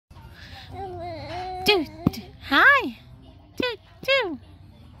Do, do. Hi. Do, do.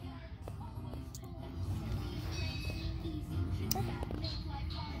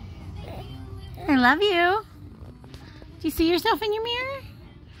 I love you. Do you see yourself in your mirror?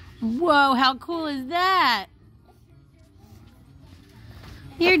 Whoa, how cool is that?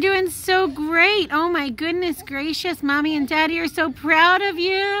 You're doing so great. Oh my goodness gracious. Mommy and Daddy are so proud of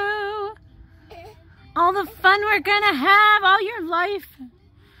you. All the fun we're gonna have all your life.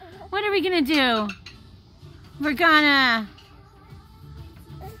 What are we gonna do? We're gonna...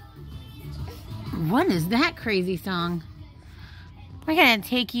 What is that crazy song? We're gonna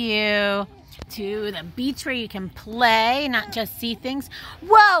take you to the beach where you can play, not just see things.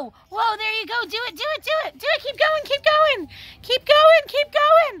 Whoa, whoa, there you go. Do it, do it, do it, do it. Keep going, keep going. Keep going, keep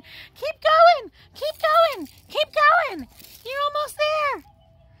going. Keep going, keep going, keep going. You're almost there.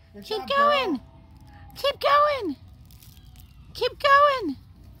 Keep going. Keep going. Keep going.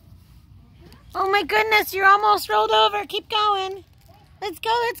 Oh my goodness, you're almost rolled over. Keep going. Let's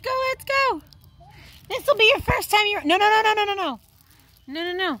go, let's go, let's go. This will be your first time you're... No, no, no, no, no, no, no. No,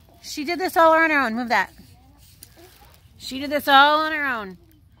 no, no. She did this all on her own. Move that. She did this all on her own.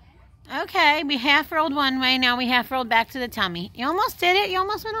 Okay, we half rolled one way. Now we half rolled back to the tummy. You almost did it. You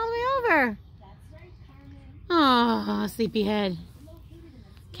almost went all the way over. Oh, sleepyhead.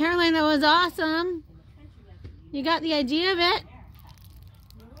 Caroline, that was awesome. You got the idea of it.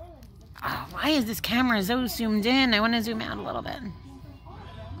 Oh, why is this camera so zoomed in? I want to zoom out a little bit.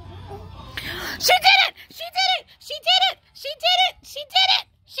 She did it! She did it! She did it! She did it! She did it!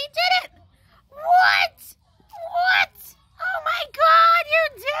 She did it! What? What? Oh my God, you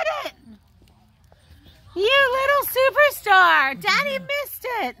did it! You little superstar! Daddy missed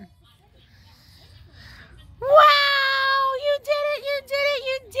it! Wow! You did it! You did it!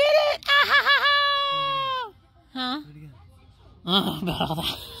 You did it! Ah, ha, ha, ha. Huh? Oh, about all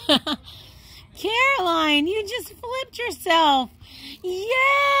that. Caroline, you just flipped yourself.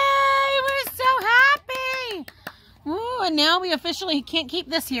 Yay! We're so happy. Ooh, and now we officially can't keep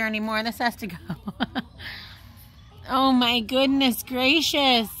this here anymore. This has to go. Oh my goodness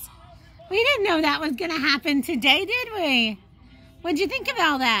gracious. We didn't know that was going to happen today, did we? What'd you think of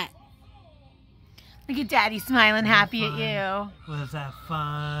all that? Look at Daddy smiling happy at you. Was that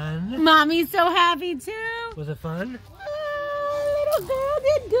fun? Mommy's so happy too. Was it fun? Oh, little girl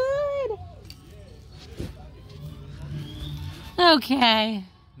did good. Okay.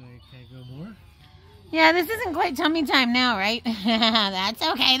 Okay, go more? Yeah, this isn't quite tummy time now, right? That's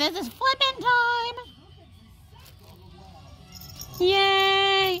okay. This is flipping time.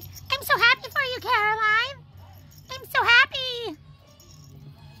 Yay. I'm so happy for you, Caroline. I'm so happy.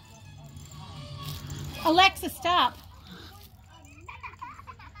 Alexa, stop.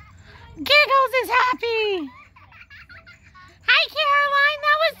 Giggles is happy. Hi, Caroline.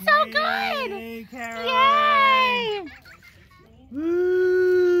 That was so good. Yay, Caroline. Yay.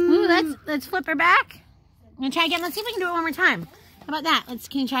 Ooh, let's flip her back. I'm gonna try again. Let's see if we can do it one more time. How about that?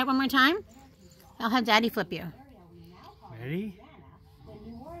 Can you try it one more time? I'll have Daddy flip you. Ready?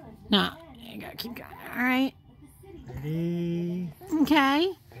 No, you gotta keep going. All right. Ready?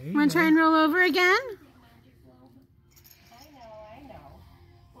 Okay. Want to try and roll over again?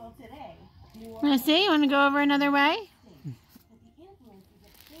 Want to see? You want to go over another way?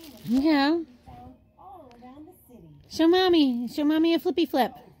 Yeah. Show mommy a flippy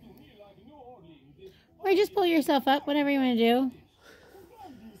flip. Or just pull yourself up, whatever you want to do.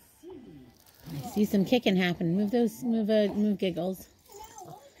 I see some kicking happen. Move Giggles.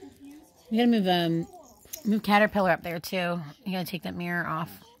 You gotta move Caterpillar up there too. You gotta take that mirror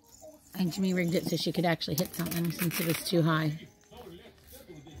off. And Jimmy rigged it so she could actually hit something since it was too high.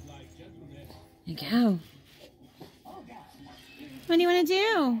 There you go. What do you want to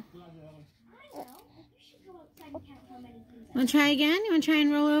do? Want to try again? You want to try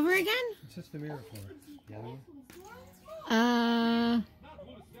and roll over again? What's just the mirror for? Yellow?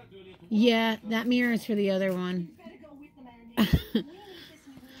 Yeah, that mirror is for the other one.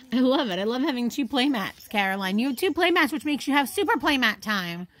 I love it. I love having two playmats, Caroline. You have two playmats, which makes you have super playmat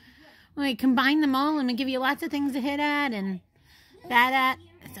time. Like, combine them all and we give you lots of things to hit at and bat at.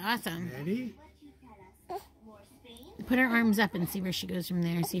 It's awesome. Ready? Put her arms up and see where she goes from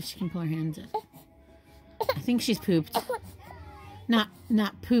there. See if she can pull her hands up. I think she's pooped.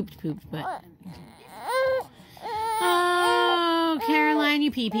 Not pooped, but... Oh, Caroline,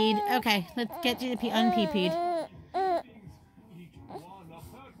 you pee-peed. Okay, let's get you to un-pee-peed.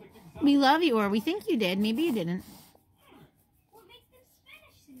 We love you, or we think you did. Maybe you didn't.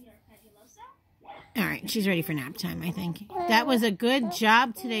 All right, she's ready for nap time, I think. That was a good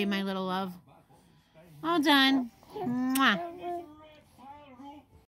job today, my little love. All done. Mwah.